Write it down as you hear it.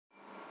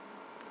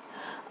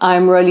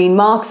I'm Rolene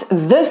Marks.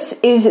 This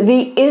is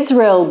the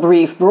Israel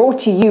Brief, brought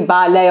to you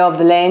by Lay of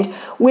the Land,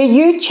 where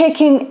you check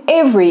in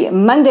every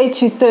Monday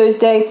to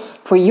Thursday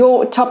for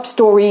your top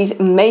stories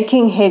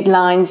making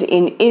headlines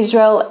in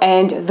Israel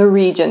and the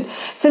region.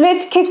 So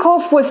let's kick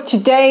off with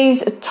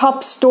today's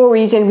top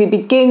stories, and we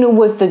begin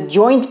with the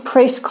joint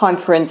press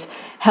conference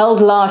held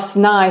last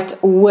night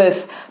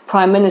with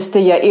Prime Minister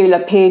Yair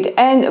Lapid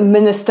and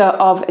Minister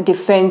of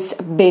Defense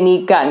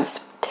Benny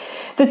Gantz.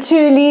 The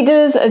two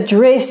leaders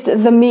addressed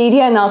the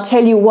media, and I'll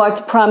tell you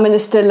what Prime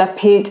Minister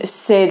Lapid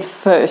said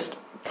first.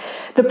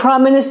 The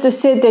Prime Minister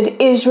said that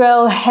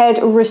Israel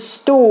had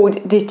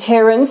restored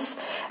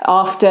deterrence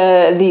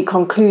after the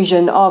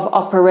conclusion of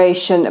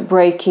Operation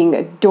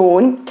Breaking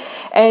Dawn,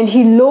 and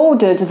he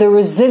lauded the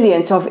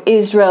resilience of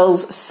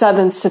Israel's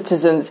southern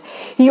citizens.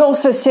 He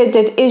also said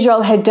that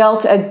Israel had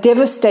dealt a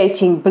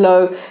devastating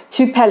blow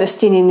to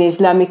Palestinian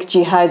Islamic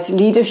Jihad's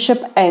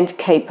leadership and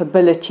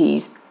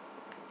capabilities.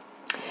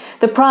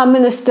 The Prime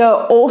Minister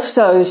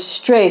also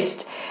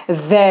stressed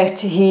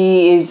that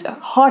he is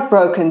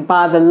heartbroken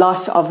by the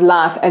loss of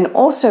life, and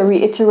also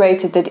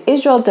reiterated that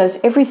Israel does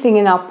everything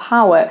in our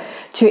power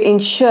to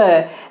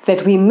ensure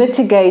that we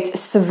mitigate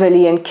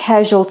civilian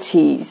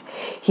casualties.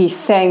 He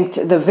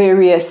thanked the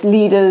various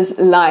leaders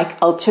like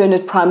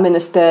alternate Prime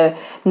Minister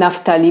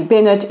Naftali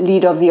Bennett,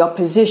 leader of the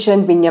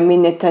opposition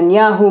Benjamin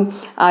Netanyahu,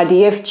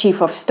 IDF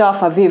Chief of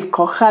Staff Aviv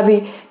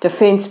Kochavi,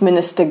 Defense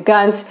Minister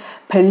Gantz,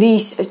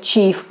 Police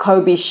Chief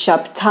Kobi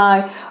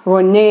Shabtai,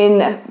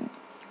 Ronen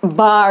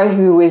Bar,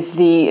 who is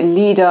the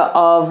leader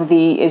of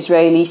the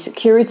Israeli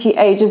security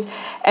agents,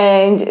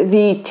 and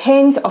the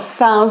tens of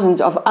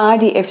thousands of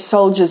IDF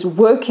soldiers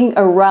working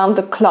around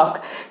the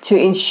clock to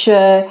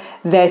ensure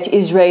that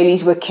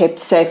Israelis were kept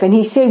safe. And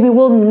he said, "We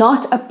will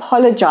not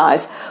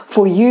apologize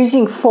for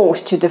using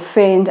force to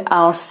defend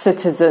our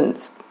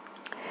citizens."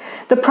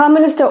 The Prime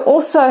Minister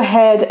also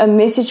had a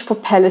message for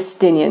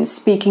Palestinians.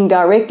 Speaking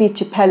directly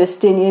to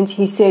Palestinians,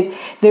 he said,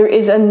 there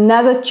is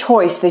another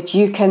choice that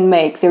you can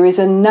make. There is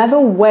another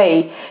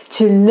way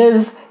to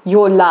live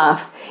your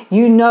life.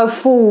 You know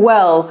full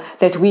well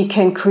that we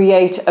can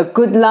create a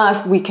good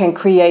life, we can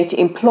create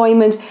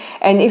employment,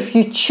 and if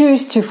you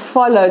choose to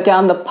follow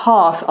down the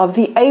path of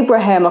the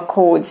Abraham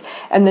Accords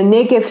and the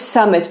Negev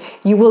Summit,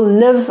 you will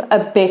live a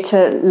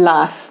better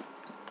life.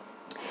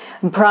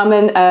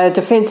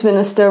 Defense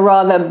Minister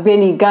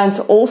Benny Gantz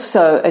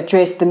also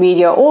addressed the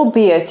media,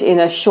 albeit in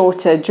a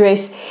shorter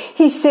address.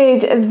 He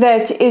said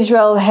that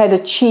Israel had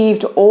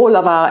achieved all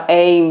of our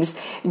aims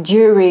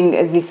during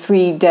the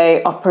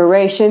 3-day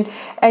operation,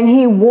 and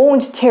he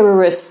warned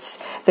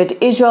terrorists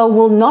that Israel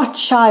will not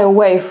shy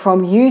away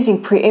from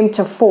using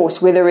preemptive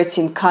force, whether it's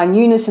in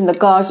convenes in the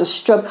Gaza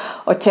Strip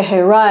or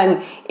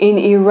Tehran in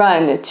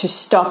Iran, to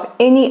stop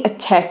any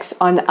attacks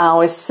on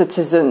our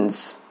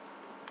citizens.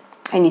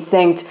 And he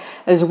thanked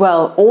as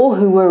well all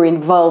who were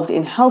involved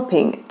in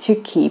helping to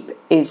keep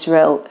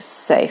Israel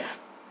safe.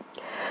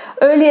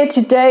 Earlier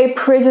today,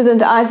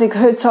 President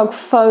Herzog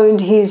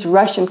phoned his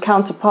Russian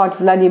counterpart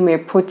Vladimir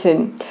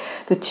Putin.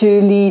 The two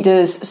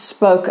leaders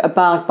spoke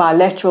about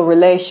bilateral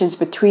relations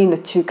between the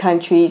two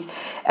countries,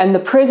 and the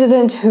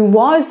president, who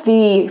was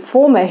the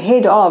former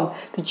head of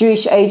the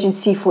Jewish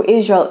Agency for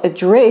Israel,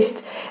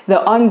 addressed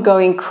the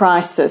ongoing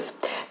crisis.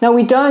 Now,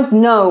 we don't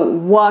know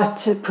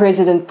what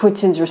President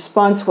Putin's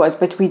response was,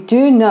 but we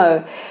do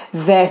know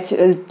that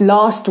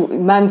last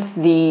month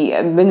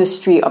the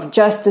Ministry of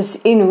Justice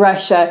in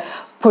Russia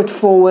put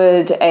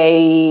forward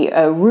a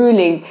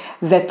ruling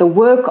that the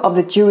work of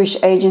the Jewish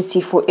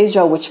Agency for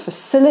Israel, which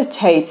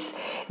facilitates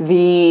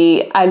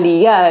the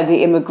aliyah,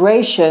 the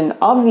immigration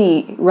of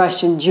the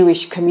Russian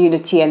Jewish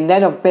community and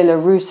that of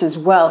Belarus as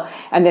well,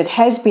 and that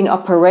has been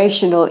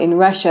operational in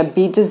Russia,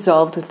 be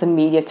dissolved with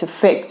immediate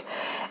effect.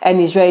 An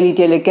Israeli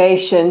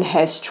delegation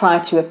has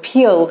tried to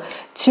appeal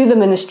to the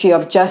Ministry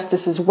of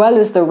Justice as well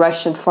as the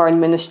Russian Foreign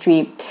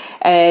Ministry,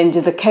 and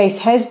the case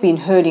has been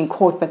heard in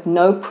court, but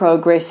no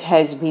progress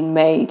has been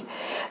made.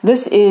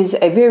 This is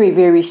a very,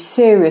 very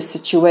serious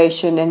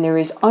situation, and there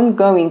is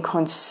ongoing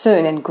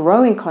concern and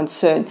growing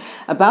concern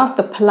about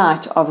the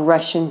plight of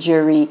Russian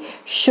Jewry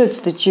should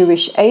the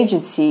Jewish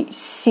Agency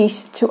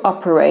cease to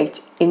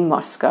operate in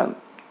Moscow.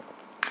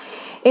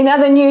 In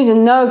other news,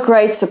 and no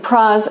great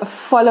surprise,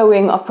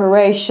 following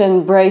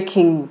Operation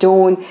Breaking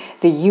Dawn,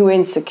 the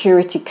UN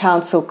Security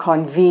Council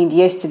convened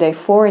yesterday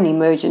for an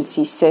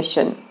emergency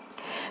session.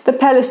 The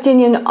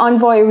Palestinian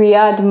envoy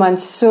Riyad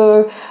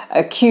Mansour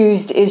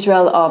accused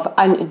Israel of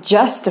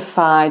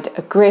unjustified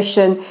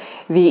aggression.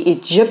 The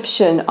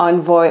Egyptian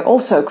envoy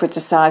also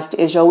criticized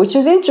Israel, which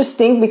is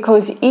interesting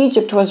because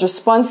Egypt was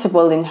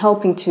responsible in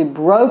helping to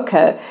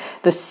broker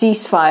the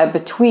ceasefire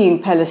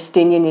between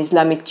Palestinian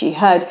Islamic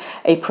Jihad,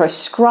 a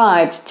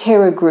proscribed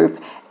terror group,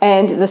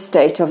 and the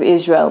State of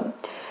Israel.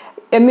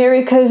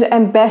 America's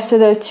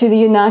ambassador to the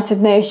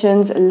United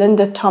Nations,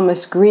 Linda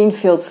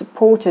Thomas-Greenfield,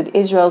 supported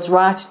Israel's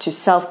right to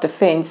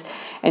self-defense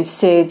and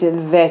said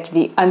that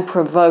the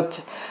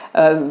unprovoked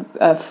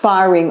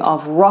firing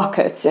of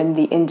rockets and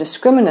the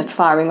indiscriminate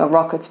firing of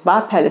rockets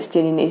by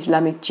Palestinian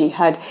Islamic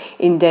Jihad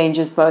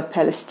endangers both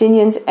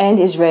Palestinians and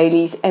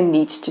Israelis and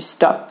needs to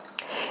stop.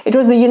 It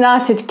was the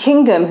United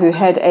Kingdom who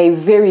had a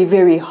very,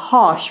 very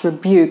harsh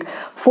rebuke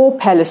for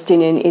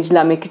Palestinian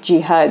Islamic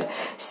Jihad,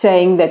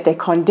 saying that they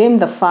condemn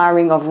the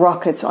firing of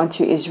rockets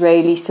onto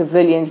Israeli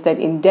civilians that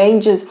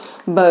endangers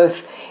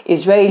both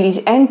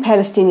Israelis and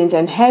Palestinians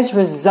and has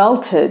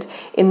resulted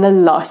in the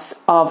loss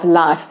of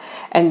life,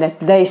 and that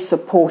they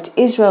support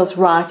Israel's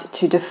right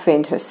to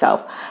defend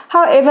herself.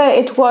 However,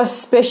 it was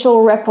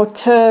Special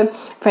Rapporteur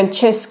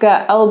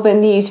Francesca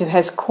Albanese who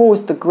has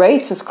caused the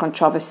greatest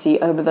controversy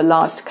over the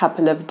last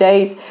couple of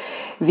days.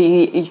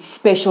 The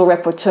Special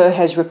Rapporteur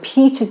has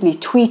repeatedly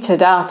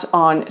tweeted out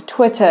on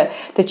Twitter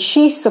that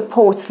she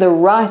supports the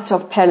rights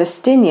of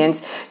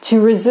Palestinians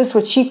to resist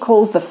what she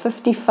calls the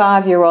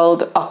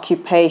 55-year-old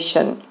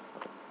occupation.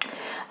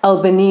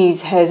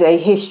 Albanese has a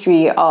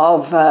history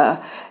of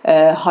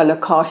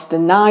Holocaust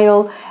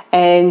denial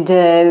and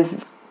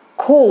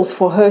calls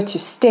for her to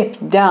step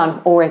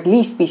down or at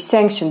least be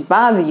sanctioned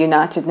by the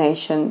United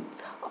Nations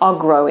are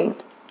growing.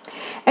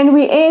 And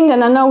we end,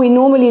 and I know we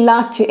normally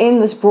like to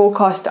end this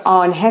broadcast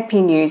on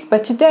happy news,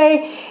 but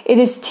today it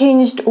is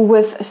tinged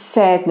with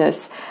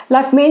sadness.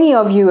 Like many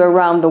of you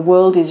around the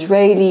world,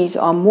 Israelis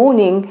are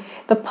mourning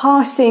the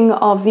passing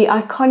of the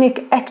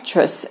iconic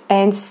actress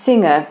and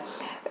singer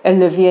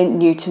Olivia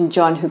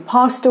Newton-John, who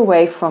passed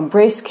away from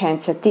breast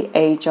cancer at the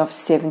age of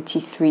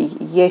 73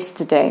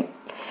 yesterday.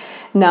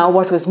 Now,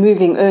 what was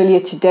moving earlier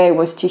today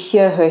was to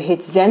hear her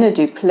hit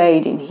Xanadu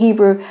played in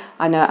Hebrew.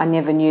 I know I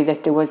never knew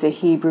that there was a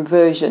Hebrew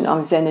version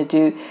of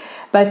Xanadu.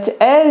 But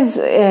as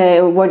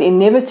what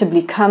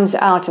inevitably comes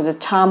out at the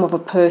time of a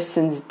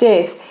person's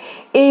death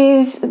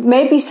is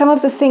maybe some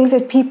of the things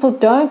that people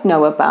don't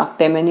know about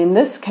them. And in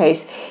this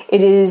case,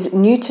 it is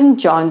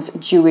Newton-John's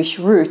Jewish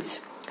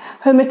roots.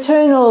 Her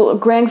maternal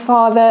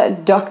grandfather,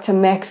 Dr.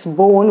 Max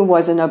Born,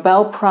 was a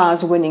Nobel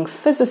Prize-winning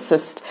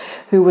physicist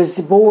who was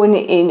born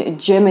in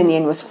Germany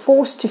and was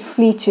forced to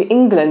flee to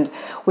England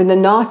when the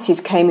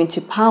Nazis came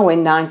into power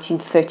in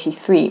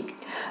 1933.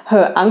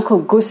 Her uncle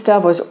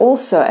Gustav was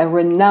also a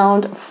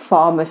renowned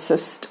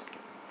pharmacist.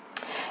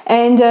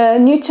 And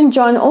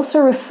Newton-John also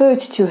referred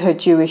to her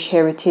Jewish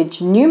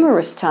heritage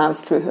numerous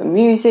times through her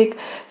music,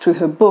 through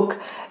her book,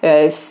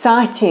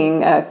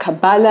 citing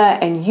Kabbalah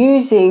and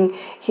using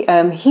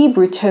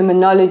Hebrew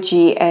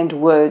terminology and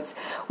words.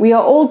 We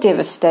are all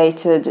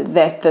devastated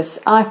that this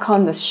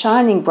icon, this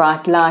shining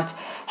bright light,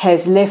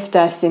 has left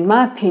us, in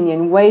my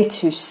opinion, way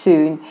too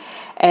soon,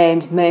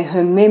 and may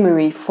her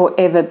memory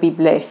forever be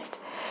blessed.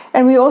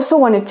 And we also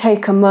want to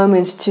take a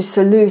moment to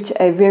salute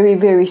a very,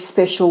 very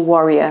special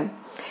warrior.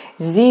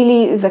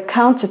 Zili, the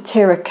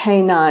counterterror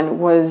canine,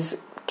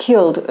 was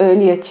killed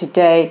earlier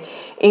today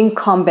in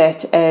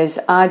combat as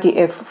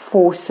IDF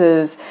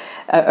forces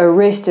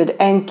arrested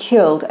and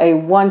killed a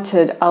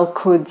wanted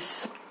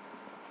Al-Quds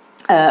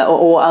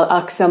or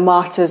Al-Aqsa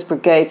Martyrs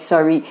Brigade,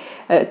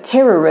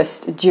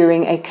 terrorist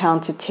during a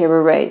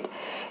counter-terror raid.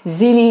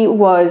 Zili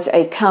was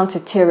a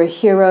counter-terror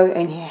hero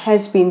and he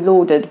has been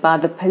lauded by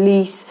the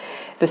police,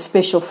 the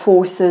special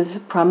forces,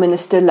 Prime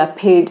Minister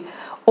Lapid,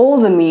 all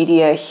the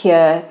media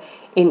here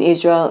in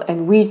Israel,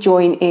 and we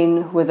join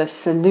in with a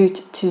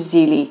salute to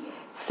Zili.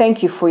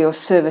 Thank you for your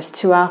service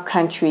to our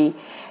country,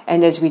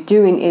 and as we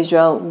do in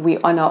Israel, we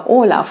honor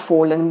all our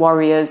fallen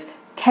warriors,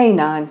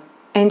 canine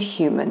and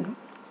human.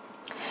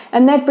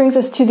 And that brings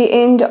us to the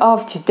end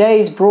of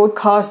today's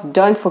broadcast.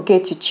 Don't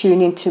forget to tune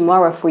in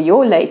tomorrow for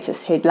your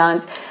latest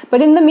headlines.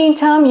 But in the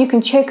meantime, you can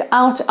check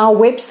out our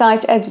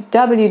website at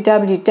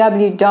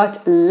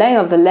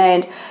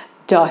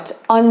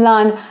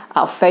www.layoftheland.online.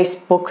 Our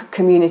Facebook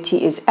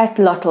community is at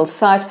Lottel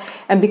site,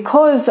 and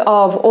because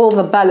of all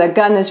the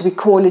balagan, as we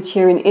call it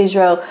here in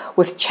Israel,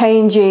 with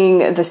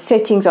changing the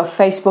settings of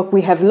Facebook,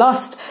 we have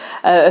lost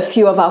a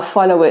few of our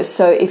followers.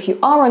 So if you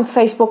are on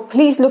Facebook,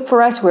 please look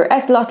for us. We're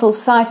at Lottel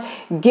site.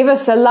 Give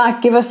us a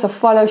like, give us a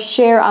follow,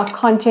 share our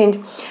content.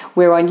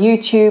 We're on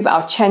YouTube.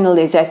 Our channel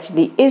is at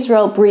The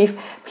Israel Brief.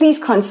 Please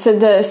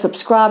consider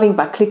subscribing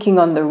by clicking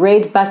on the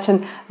red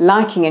button,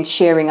 liking and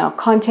sharing our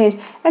content.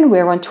 And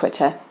we're on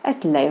Twitter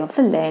at Lay of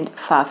the Land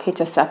 5. Hit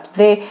us up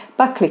there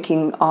by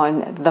clicking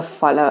on the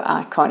follow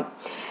icon.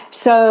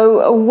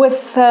 So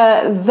with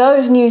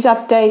those news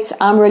updates,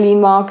 I'm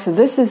Rolene Marks.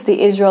 This is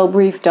the Israel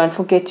Brief. Don't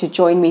forget to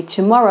join me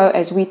tomorrow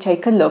as we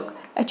take a look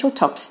at your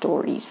top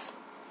stories.